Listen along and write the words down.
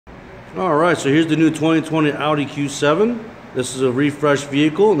Alright, so here's the new 2020 Audi Q7. This is a refreshed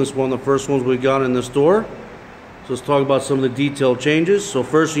vehicle, and this is one of the first ones we got in the store. So let's talk about some of the detailed changes. So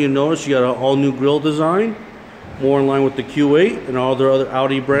first you notice you got an all-new grille design, more in line with the Q8 and all their other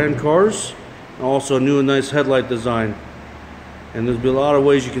Audi brand cars. And also a new and nice headlight design. And there's be a lot of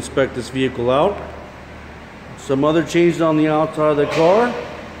ways you can spec this vehicle out. Some other changes on the outside of the car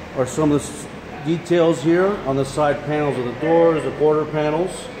are some of the details here on the side panels of the doors, the quarter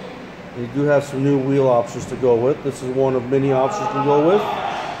panels. You do have some new wheel options to go with. This is one of many options to go with.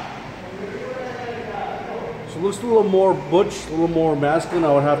 So it looks a little more butch, a little more masculine,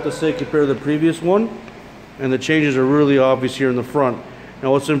 I would have to say, compared to the previous one. And the changes are really obvious here in the front.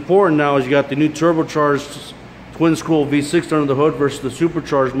 Now what's important now is you got the new turbocharged twin scroll V6 under the hood versus the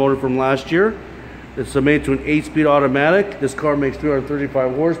supercharged motor from last year. It's made to an 8-speed automatic. This car makes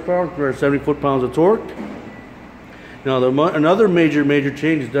 335 horsepower, 370 foot-pounds of torque. Now, another major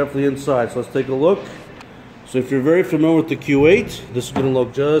change is definitely inside. So let's take a look. So if you're very familiar with the Q8, this is going to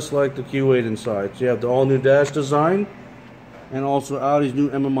look just like the Q8 inside. So you have the all-new dash design and also Audi's new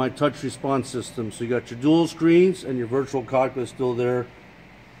MMI touch response system. So you got your dual screens and your virtual cockpit still there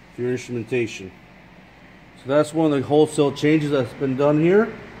for your instrumentation. So that's one of the wholesale changes that's been done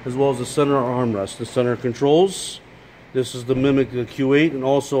here, as well as the center armrest, the center controls. This is the mimic the Q8 and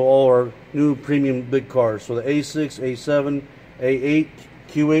also all our new premium big cars. So the A6, A7, A8,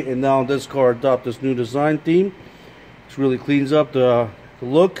 Q8, and now this car adopt this new design theme. It really cleans up the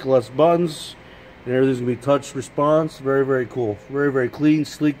look, less buttons, and everything's gonna be touch response. Very cool. Very clean,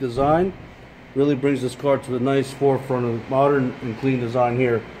 sleek design. Really brings this car to the nice forefront of modern and clean design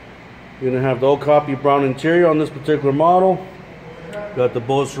here. You're gonna have the old copy brown interior on this particular model. Got the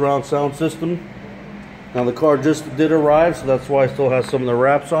Bose surround sound system. Now the car just did arrive, so that's why it still has some of the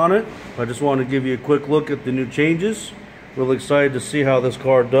wraps on it. I just wanted to give you a quick look at the new changes. Really excited to see how this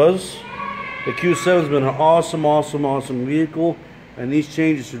car does. The Q7's been an awesome vehicle, and these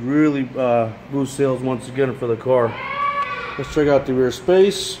changes should really boost sales once again for the car. Let's check out the rear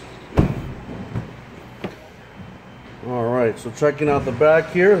space. Alright, so checking out the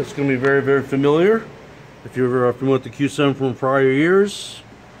back here, it's going to be very familiar. If you're familiar with the Q7 from prior years.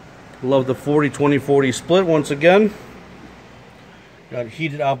 Love the 40-20-40 split once again. Got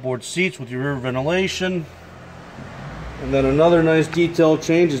heated outboard seats with your rear ventilation. And then another nice detail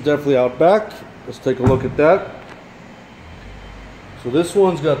change is definitely out back. Let's take a look at that. So this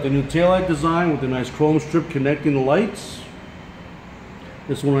one's got the new taillight design with the nice chrome strip connecting the lights.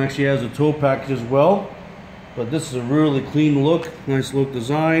 This one actually has a tow package as well. But this is a really clean look, nice look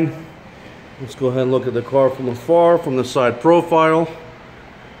design. Let's go ahead and look at the car from afar, from the side profile.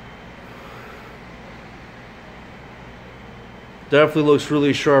 Definitely looks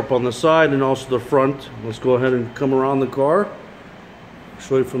really sharp on the side and also the front. Let's go ahead and come around the car.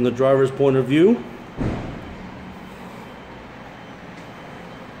 Show you from the driver's point of view.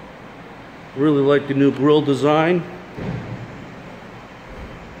 Really like the new grille design.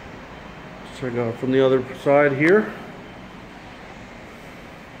 Let's check out from the other side here.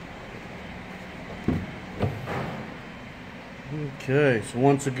 Okay, so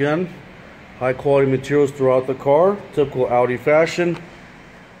once again, high quality materials throughout the car, typical Audi fashion.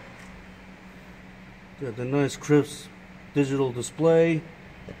 Got the nice crisp digital display.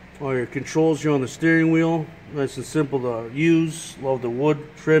 All your controls here on the steering wheel, nice and simple to use. Love the wood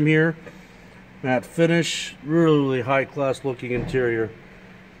trim here. Matte finish, really high class looking interior.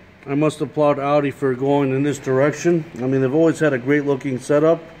 I must applaud Audi for going in this direction. I mean, they've always had a great looking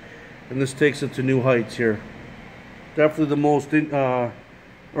setup, and this takes it to new heights here. Definitely the most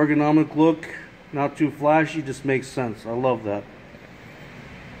ergonomic look, not too flashy, just makes sense. I love that.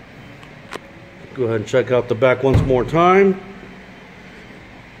 Go ahead and check out the back once more time.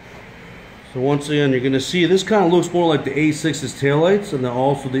 So once again, you're going to see this kind of looks more like the A6's taillights, and then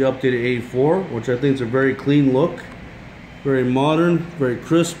also the updated A4, which I think is a very clean look. Very modern, very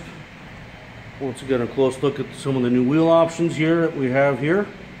crisp. Once again, a close look at some of the new wheel options here that we have here.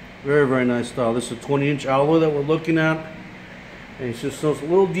 Very nice style. This is a 20-inch alloy that we're looking at. And it's just a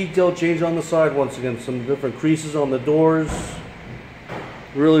little detail change on the side once again. Some different creases on the doors.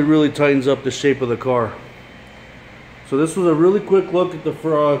 Really tightens up the shape of the car. So this was a really quick look at the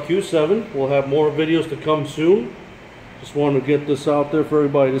Q7. We'll have more videos to come soon. Just wanted to get this out there for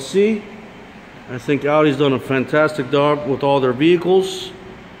everybody to see. I think Audi's done a fantastic job with all their vehicles.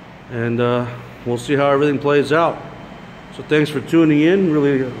 And we'll see how everything plays out. So thanks for tuning in.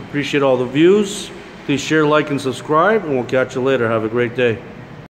 Really appreciate all the views. Please share, like, and subscribe, and we'll catch you later. Have a great day.